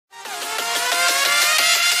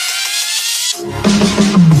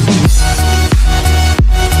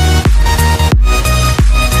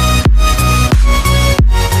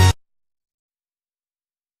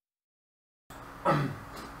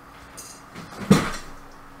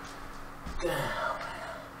Damn.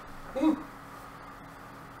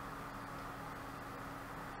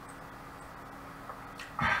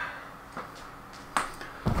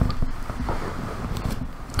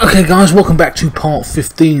 Okay guys, welcome back to part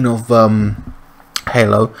 15 of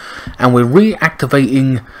Halo, and we're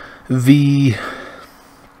reactivating the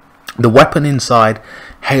weapon inside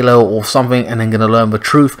Halo or something, and then going to learn the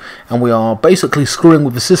truth. And we are basically screwing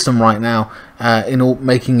with the system right now,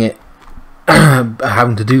 making it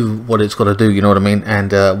having to do what it's got to do, you know what I mean,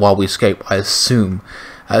 and while we escape, I assume.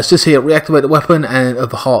 It's just here, reactivate the weapon and of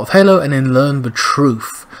the heart of Halo, and then learn the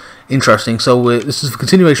truth. Interesting. So this is a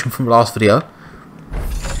continuation from the last video.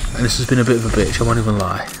 And this has been a bit of a bitch, I won't even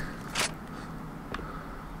lie.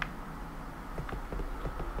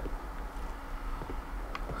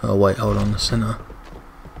 Oh wait, hold on, the center.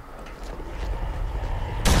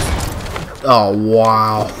 Oh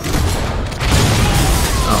wow.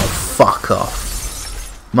 Oh fuck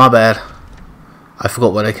off. My bad. I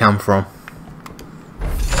forgot where they come from.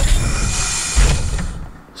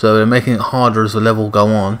 So they're making it harder as the level go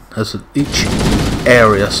on, as each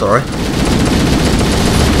area, sorry.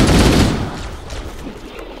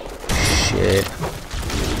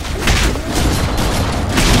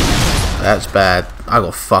 That's bad. I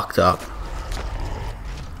got fucked up.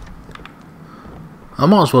 I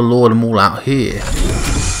might as well lure them all out here.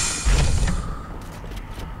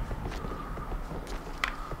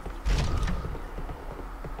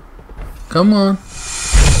 Come on.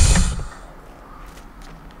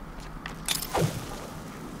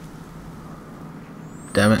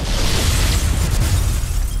 Damn it.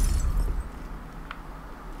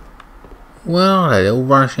 Where are they? They all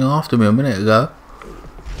rushing after me a minute ago.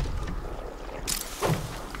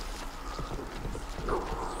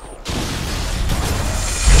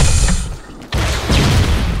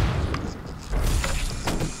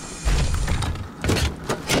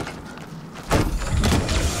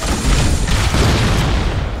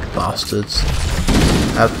 Bastards.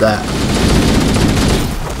 Have that.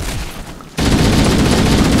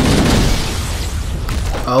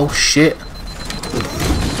 Oh shit.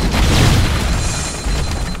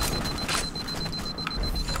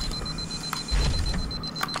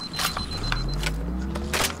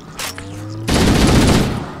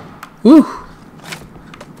 Woo.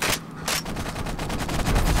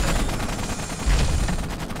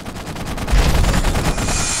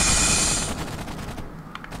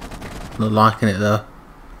 Not liking it though.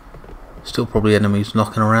 Still probably enemies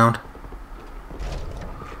knocking around.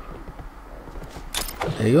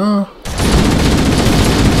 There you are.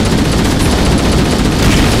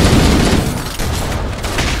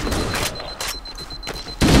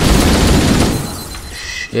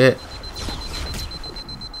 Shit.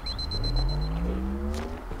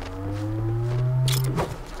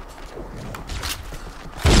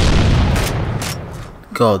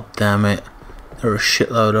 God damn it. There are a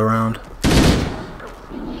shitload around.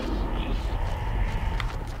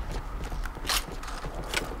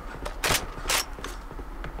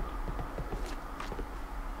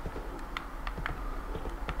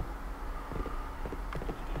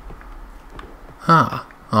 Ah,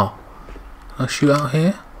 oh. Can I shoot out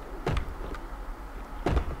here?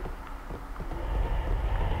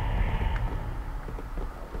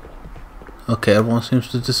 Okay, everyone seems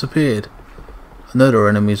to have disappeared. I know there are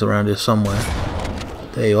enemies around here somewhere.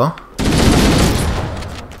 There you are.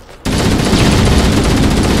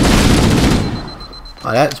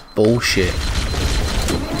 Oh, that's bullshit.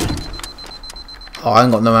 Oh, I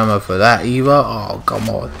ain't got no ammo for that either. Oh, come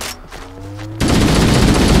on.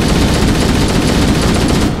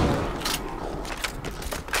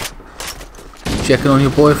 Checking on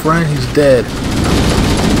your boyfriend? He's dead.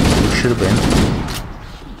 Should have been.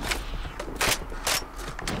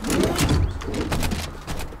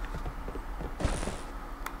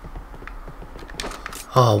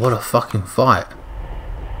 Oh, what a fucking fight.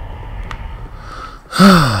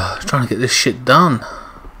 Trying to get this shit done.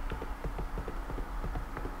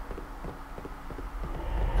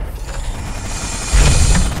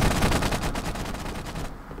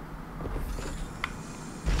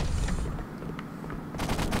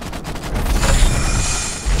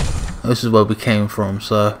 This is where we came from,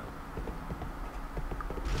 so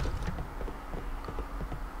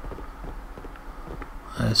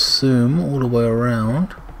I assume all the way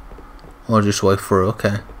around, or just way through.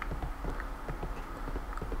 Okay.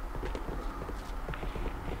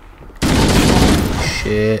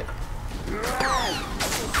 Shit.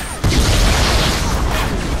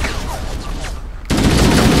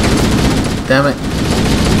 Damn it.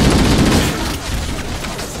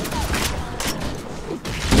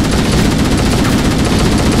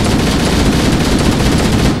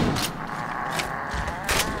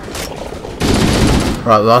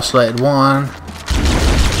 Right, we isolated one.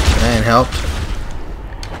 And helped.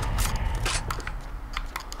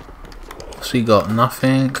 So he got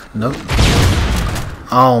nothing. Nope.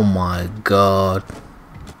 Oh my god.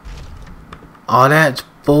 Oh, that's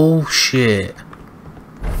bullshit.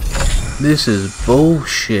 This is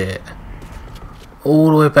bullshit. All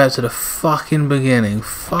the way back to the fucking beginning.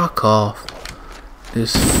 Fuck off.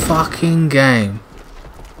 This fucking game.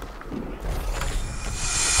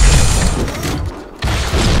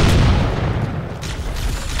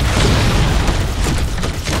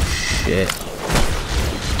 Shit.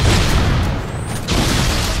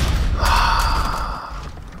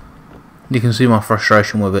 You can see my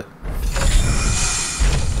frustration with it.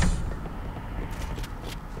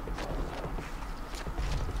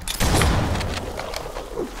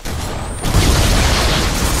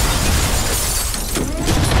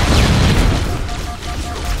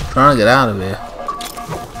 Trying to get out of here.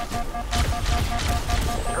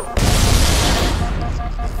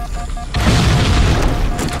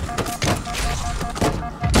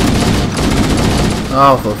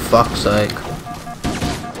 Oh, for fuck's sake.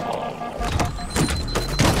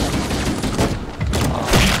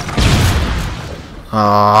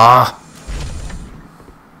 Ah.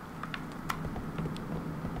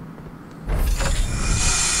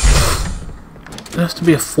 There has to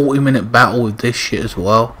be a 40-minute battle with this shit as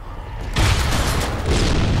well.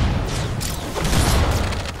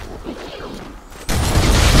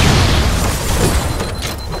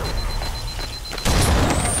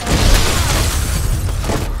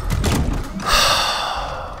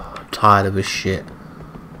 Tired of this shit.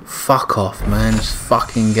 Fuck off, man. This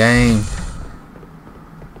fucking game.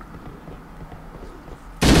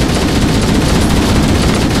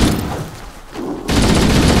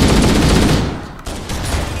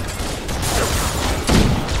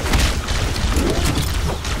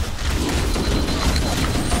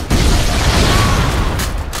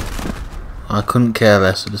 I couldn't care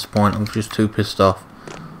less at this point. I'm just too pissed off.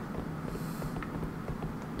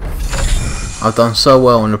 I've done so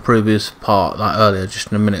well in the previous part, like earlier,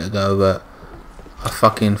 just a minute ago, but I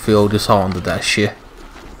fucking feel disheartened with that shit.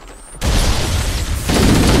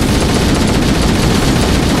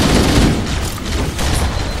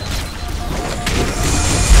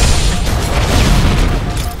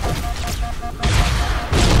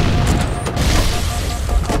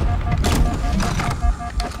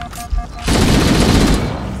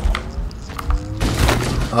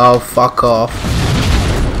 Oh, fuck off.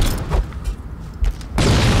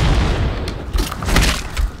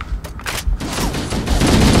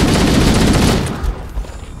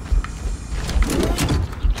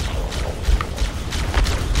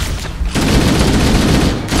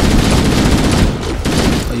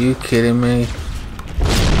 Are you kidding me?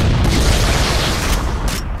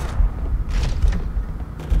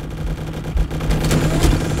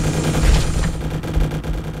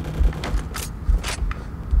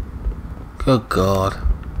 Good God.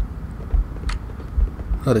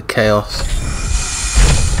 What a chaos.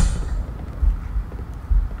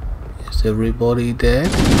 Is everybody dead?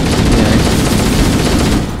 Yeah.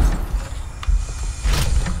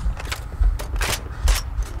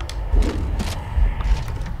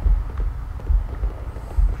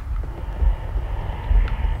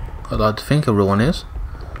 I'd like to think everyone is.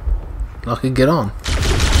 I can get on.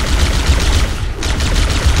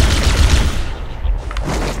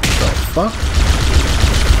 Fuck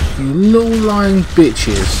you little lying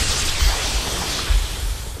bitches.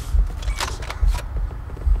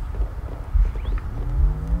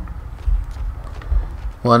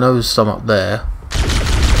 Well, I know there's some up there.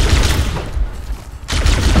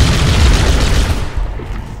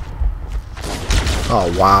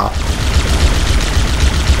 Oh wow.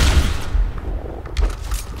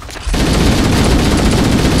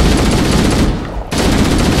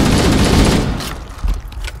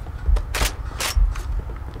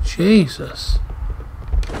 Jesus.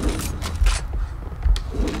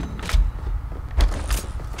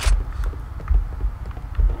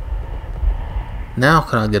 Now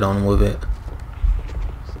can I get on with it?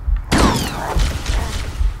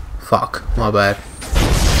 Fuck, my bad.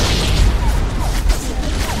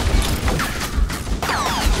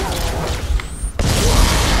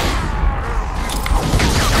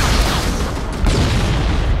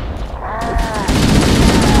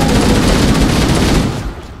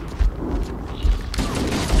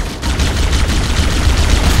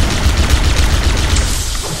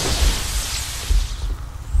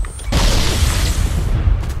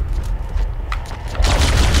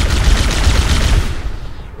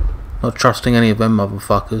 Not trusting any of them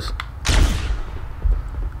motherfuckers.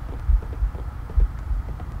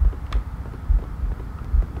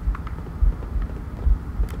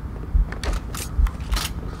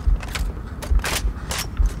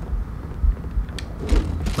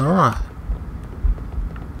 Alright.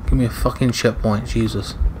 Give me a fucking checkpoint,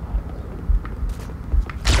 Jesus.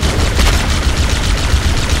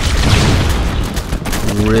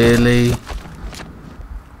 Really?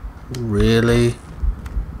 Really?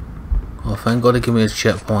 Oh, thank God they give me a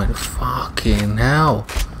checkpoint. Fucking hell.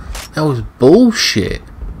 That was bullshit.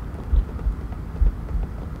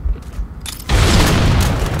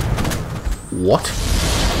 What?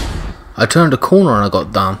 I turned a corner and I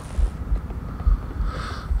got done.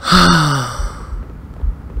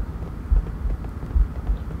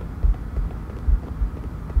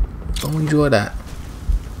 Don't enjoy that.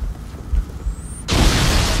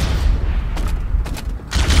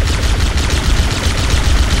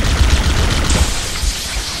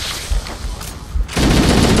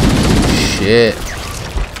 Shit.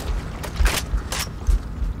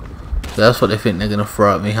 So that's what they think they're gonna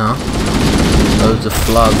throw at me, huh? Loads of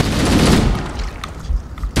flood.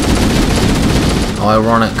 How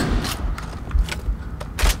ironic.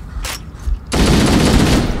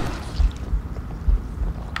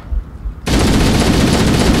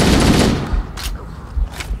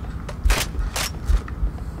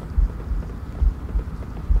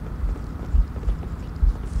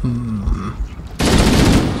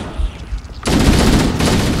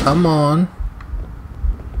 Come on.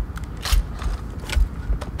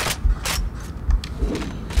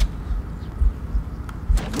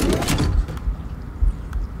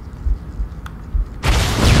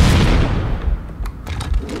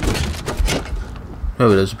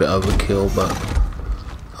 Maybe there's a bit overkill, but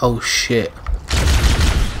oh shit.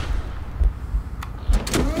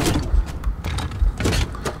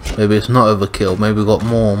 Maybe it's not overkill, maybe we got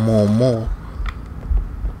more.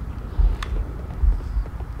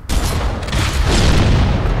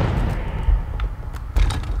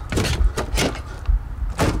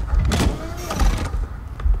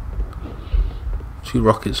 Two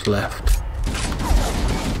rockets left.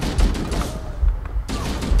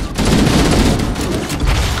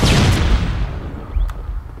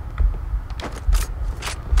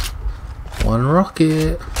 One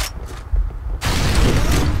rocket.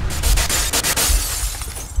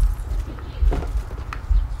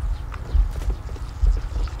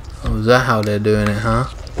 Oh, is that how they're doing it, huh?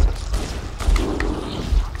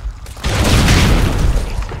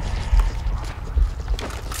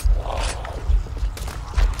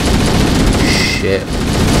 Shit.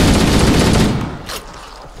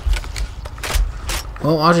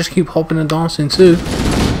 Well, I'll just keep hopping and dancing too.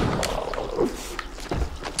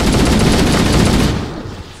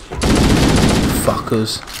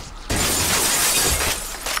 Fuckers.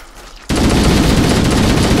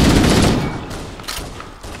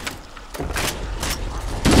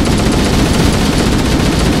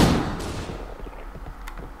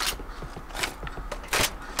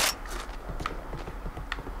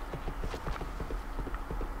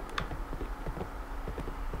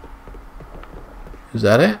 Is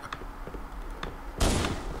that it?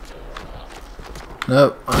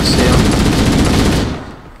 Nope, I see him.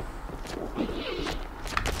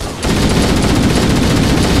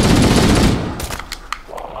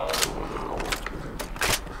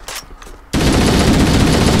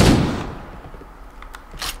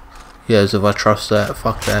 Yeah, as if I trust that,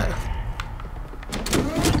 fuck that.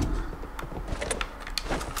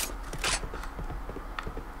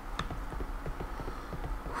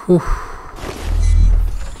 Whew.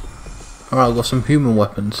 Alright, I've got some human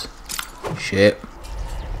weapons. Shit.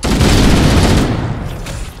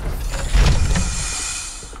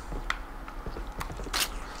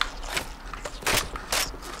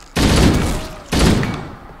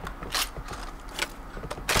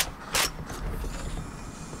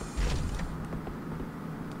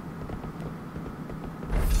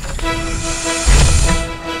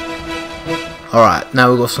 Alright, now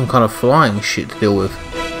we've got some kind of flying shit to deal with.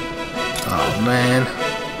 Oh man.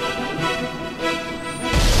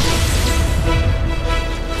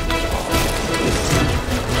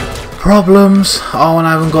 Problems. Oh, and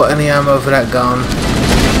I haven't got any ammo for that gun.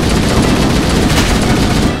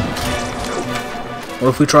 What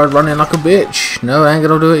if we tried running like a bitch? No, I ain't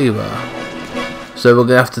gonna do it either. So we're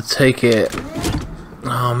gonna have to take it.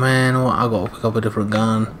 Oh man, what? I gotta pick up a different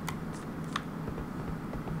gun.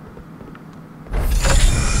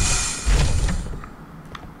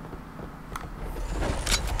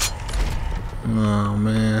 Oh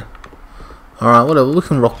man. Alright, whatever, we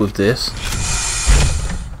can rock with this.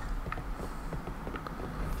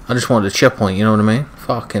 I just wanted a checkpoint, you know what I mean?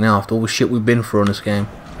 Fucking hell, after all the shit we've been through in this game.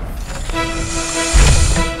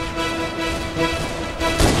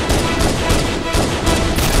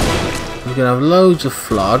 We're gonna have loads of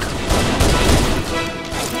flood.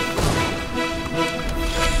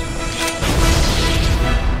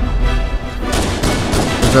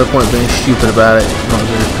 There's no point being stupid about it. Might as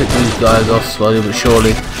well just pick these guys off slowly but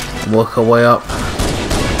surely and work our way up.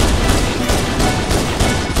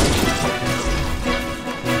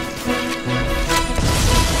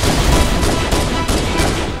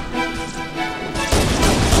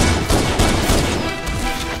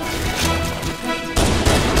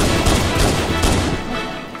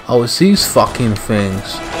 Oh, it's these fucking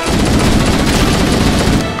things.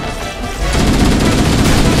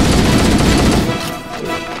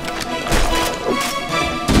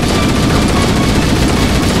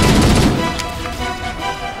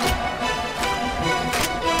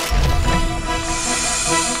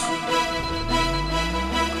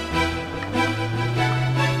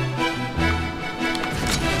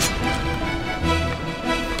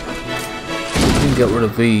 Get rid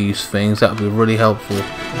of these things, that would be really helpful.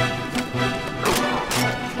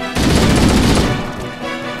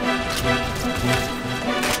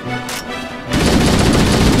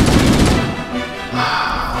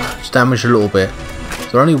 It's damaged a little bit.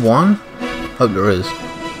 Is there only one? Hope there is.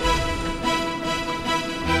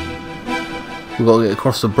 We've got to get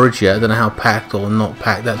across the bridge yet. I don't know how packed or not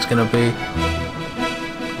packed that's going to be.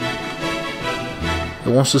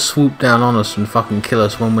 It wants to swoop down on us and fucking kill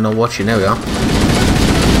us when we're not watching. There we are.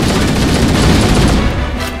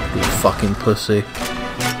 You fucking pussy.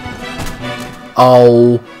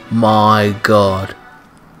 Oh my god.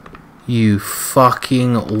 You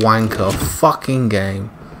fucking wanker. Fucking game.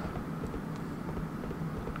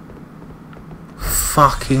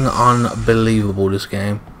 Fucking unbelievable, this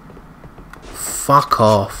game. Fuck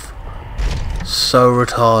off. So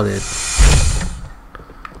retarded.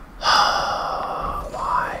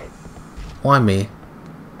 Why? Why me?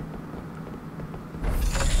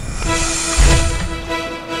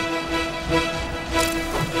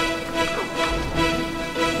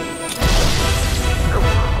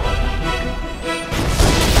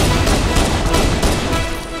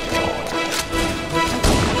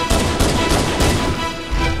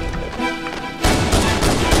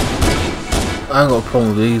 I ain't got a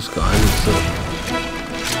problem with these guys.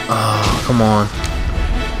 Ah, come on.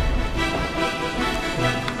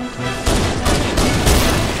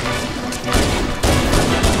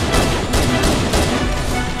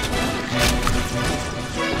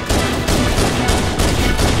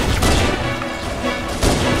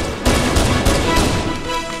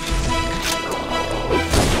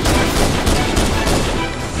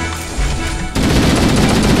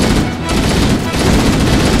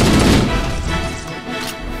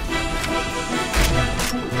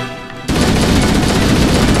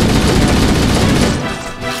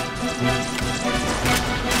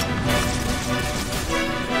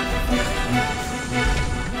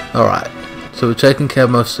 Alright, so we're taking care of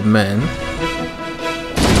most of the men.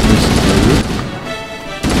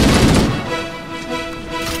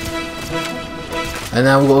 And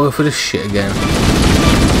now we've got to go for this shit again.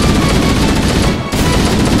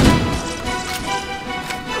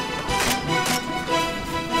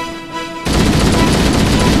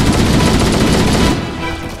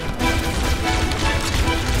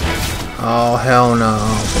 Oh hell no,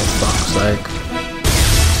 for fuck's sake.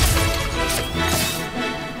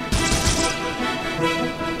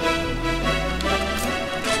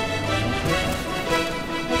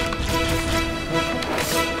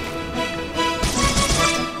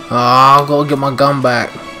 Oh, I've got to get my gun back.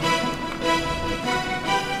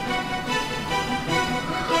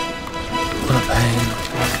 What a pain.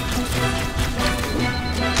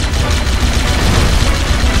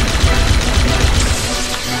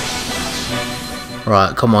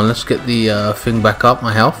 Right, come on, let's get the thing back up,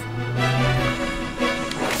 my health.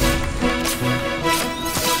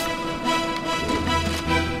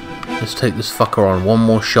 Let's take this fucker on. One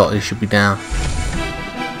more shot, he should be down.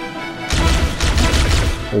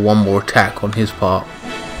 Or one more attack on his part.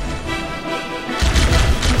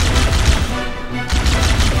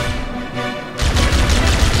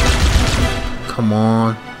 Come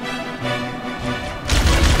on.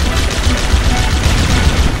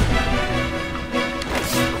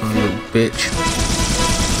 Oh, little bitch.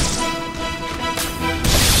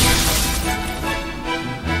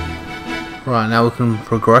 Right, now we can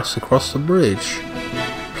progress across the bridge.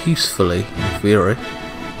 Peacefully, in theory.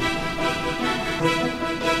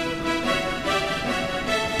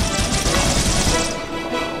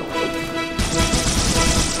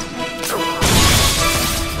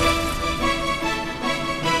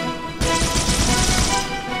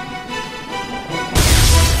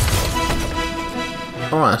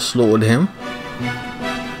 Alright, I slaughtered him.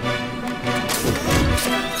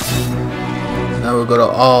 Now we've got to...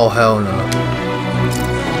 oh, hell no.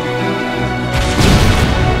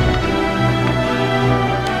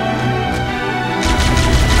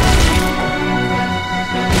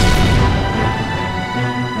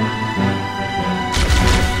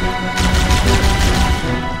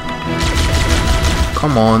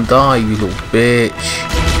 Come on, die, you little bitch.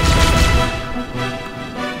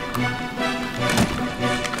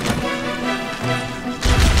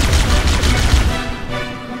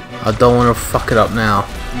 I don't want to fuck it up now.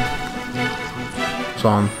 So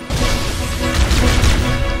I'm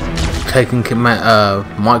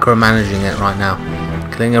micromanaging it right now.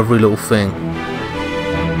 Killing every little thing.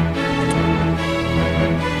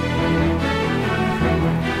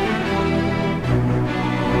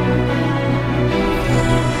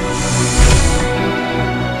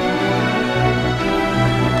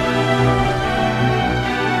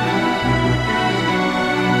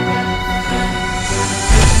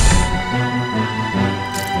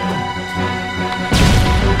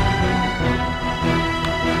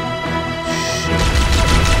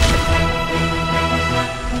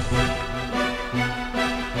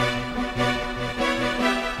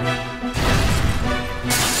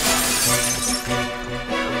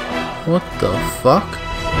 What the fuck?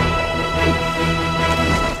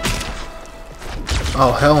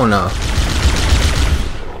 Oh hell no.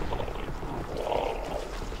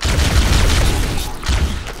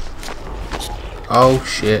 Oh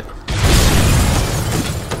shit.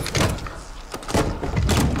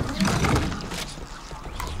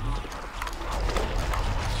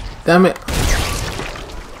 Damn it.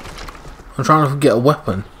 I'm trying to get a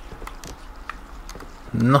weapon.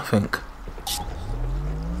 Nothing.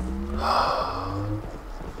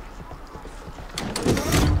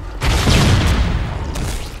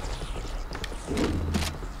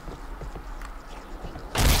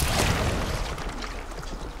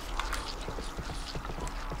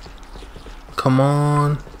 Come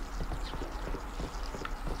on.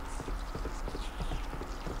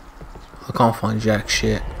 I can't find jack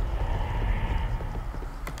shit.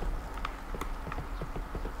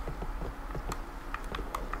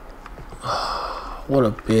 What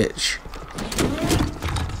a bitch.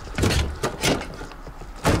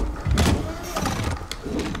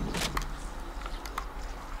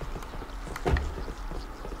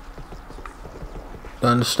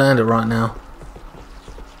 Don't understand it right now.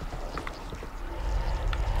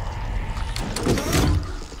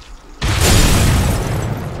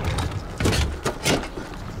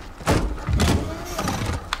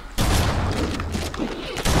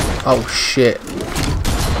 Oh shit.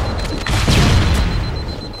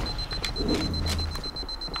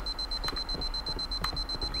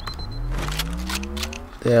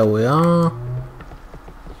 There we are.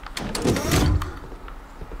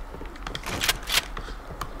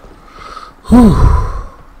 Whew.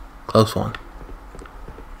 Close one.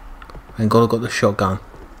 Thank God I got the shotgun.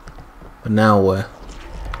 But now where?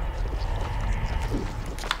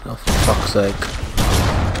 Oh, for fuck's sake.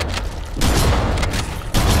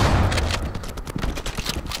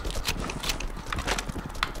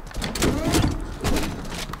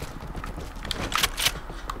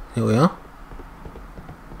 Here we are.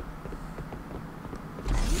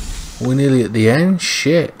 We're nearly at the end.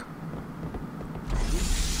 Shit.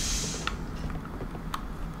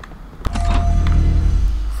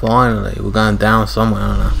 Finally, we're going down somewhere,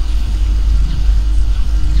 aren't I?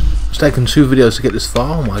 It's taken 2 videos to get this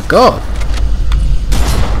far. Oh my god.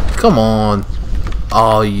 Come on.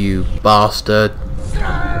 Oh, you bastard.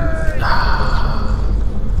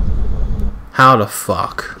 How the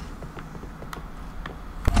fuck?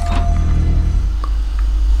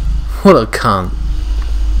 What a cunt.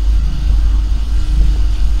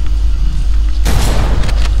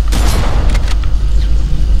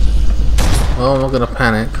 Well, I'm not gonna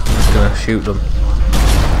panic. I'm just gonna shoot them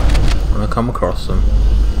when I come across them.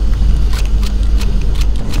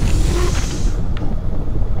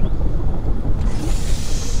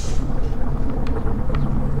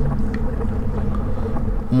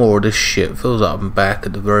 More of this shit fills up and back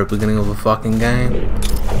at the very beginning of a fucking game.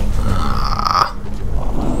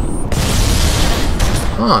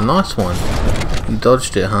 Ah, nice one. You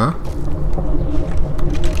dodged it, huh?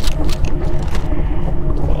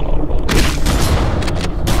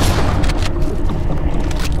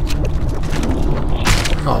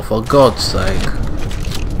 Oh, for God's sake.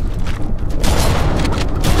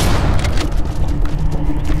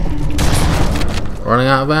 Running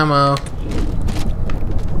out of ammo.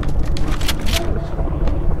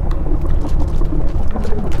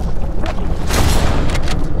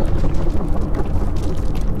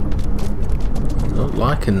 Not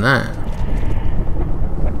liking that.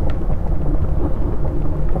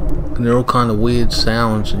 And they're all kind of weird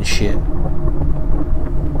sounds and shit.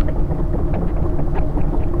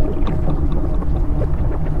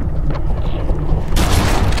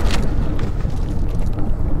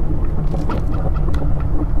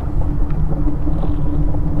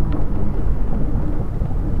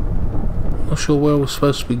 Not sure where we're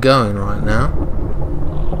supposed to be going right now.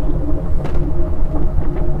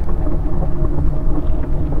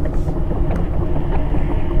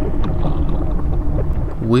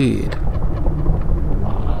 Weird.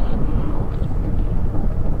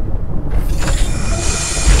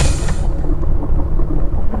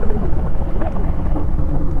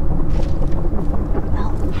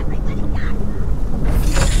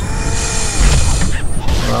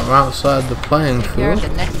 Right, we're outside the playing field.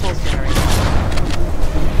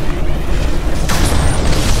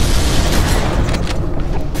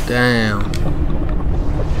 Damn.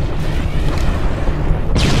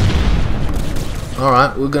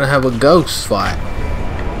 Alright, we're gonna have a ghost fight.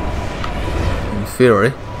 In theory.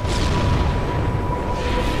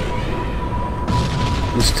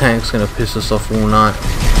 This tank's gonna piss us off all night.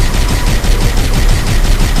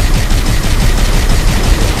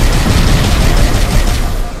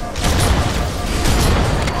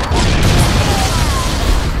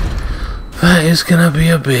 That is gonna be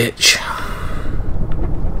a bitch.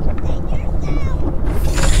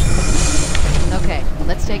 Okay,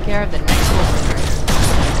 let's take care of the next one.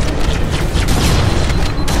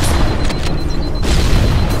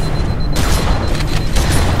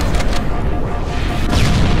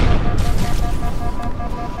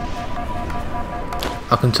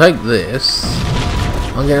 I can take this.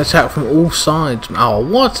 I'm getting attacked from all sides. Oh,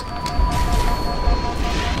 what?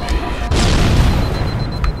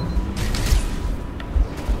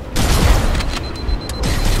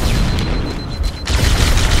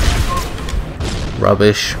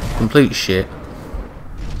 Rubbish. Complete shit.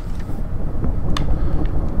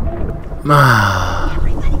 Ah.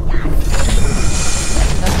 Okay,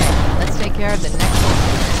 let's take care of the next one.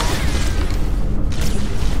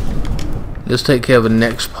 Let's take care of the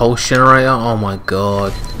next pulse generator. Oh my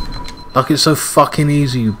god. Like, it's so fucking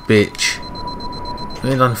easy, you bitch. You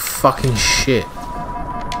ain't done fucking shit.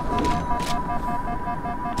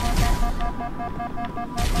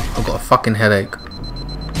 I've got a fucking headache.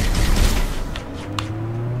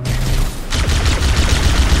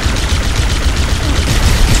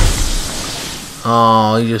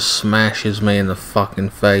 Oh, he just smashes me in the fucking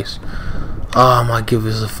face. Oh, I might give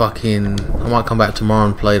this a fucking... I might come back tomorrow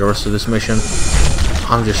and play the rest of this mission.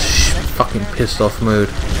 I'm just fucking pissed off mood.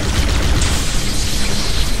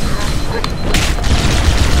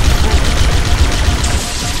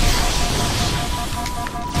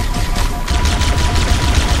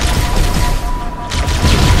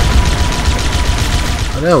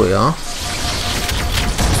 Oh, there we are.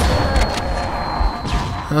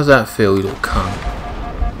 How's that feel, you little cunt?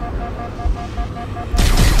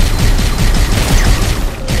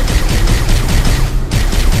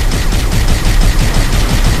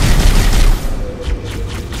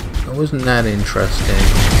 Wasn't that interesting?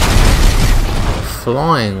 A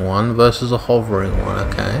flying one versus a hovering one,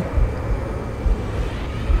 okay.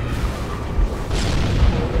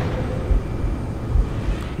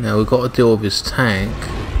 Now we've got to deal with his tank.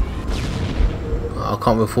 I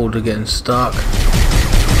can't be afford to getting stuck.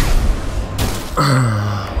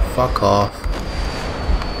 Fuck off.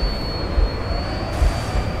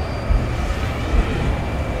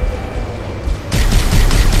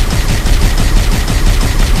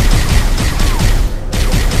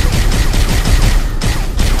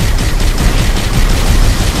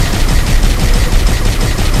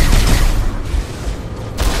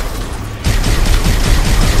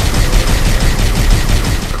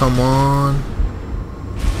 Come on.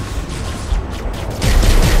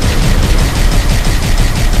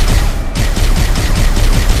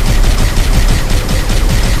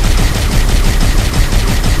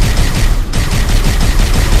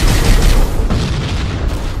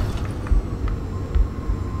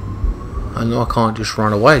 I know I can't just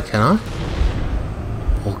run away, can I?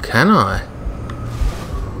 Or can I?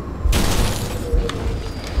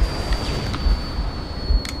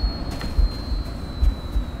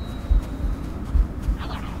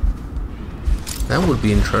 That would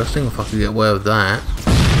be interesting if I could get away with that.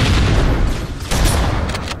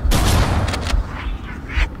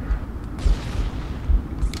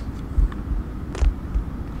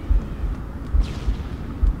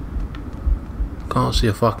 Can't see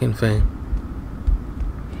a fucking thing.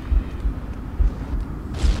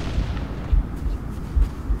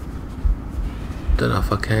 Don't know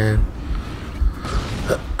if I can.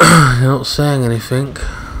 You're not saying anything.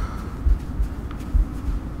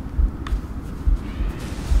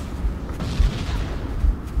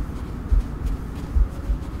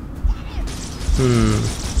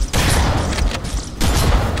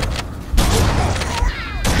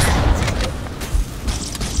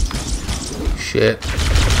 Shit.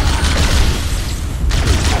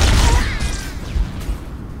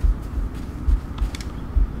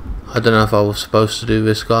 I don't know if I was supposed to do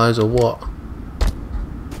this, guys, or what.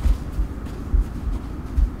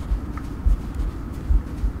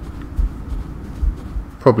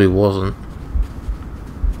 Probably wasn't.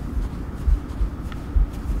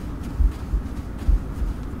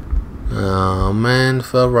 Oh man, the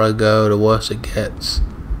further I go, the worse it gets.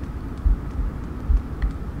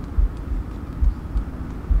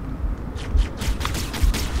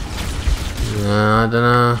 I don't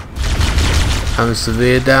know. Having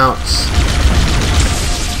severe doubts.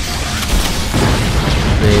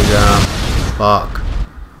 Fuck.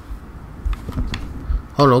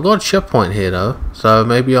 Oh no, I got a checkpoint here though, so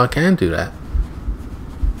maybe I can do that.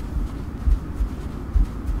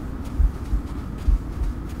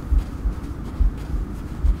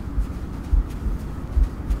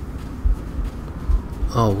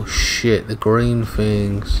 Oh shit, the green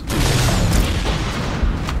things.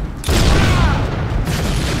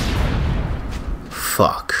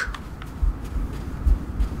 Fuck.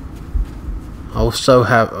 I was so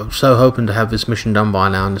hoping to have this mission done by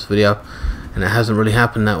now in this video, and it hasn't really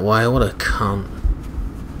happened that way. What a cunt.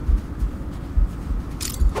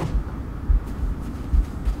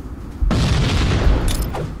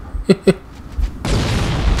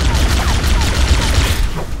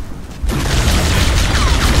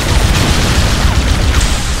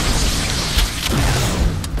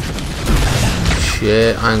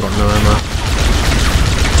 Shit, I ain't got no ammo.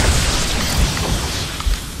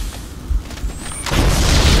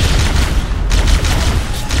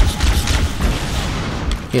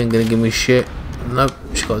 He ain't gonna give me shit. Nope,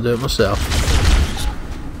 just gotta do it myself.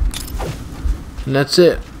 And that's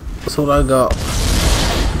it. That's all I got.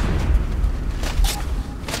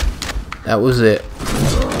 That was it.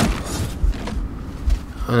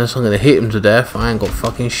 Unless I'm gonna hit him to death, I ain't got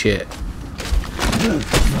fucking shit.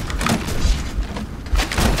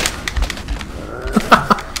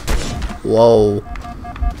 Whoa.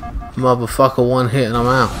 Motherfucker, one hit and I'm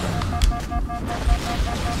out.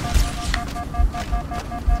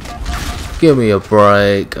 Give me a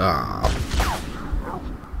break. Oh.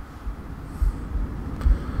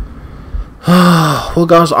 Well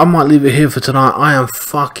guys, I might leave it here for tonight. I am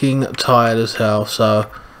fucking tired as hell, so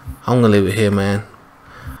I'm gonna leave it here, man.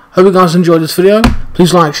 Hope you guys enjoyed this video.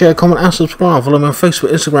 Please like, share, comment and subscribe. Follow me on Facebook,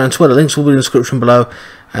 Instagram and Twitter. Links will be in the description below.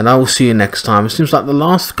 And I will see you next time. It seems like the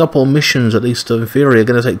last couple of missions, at least in theory, are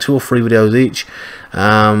going to take 2 or 3 videos each.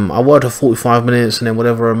 I worked for 45 minutes, and then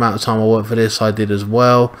whatever amount of time I worked for this, I did as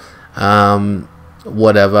well.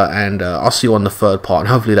 Whatever, and I'll see you on the 3rd part, and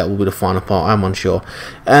hopefully that will be the final part. I'm unsure.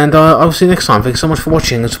 And I will see you next time. Thanks so much for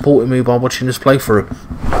watching and supporting me by watching this playthrough.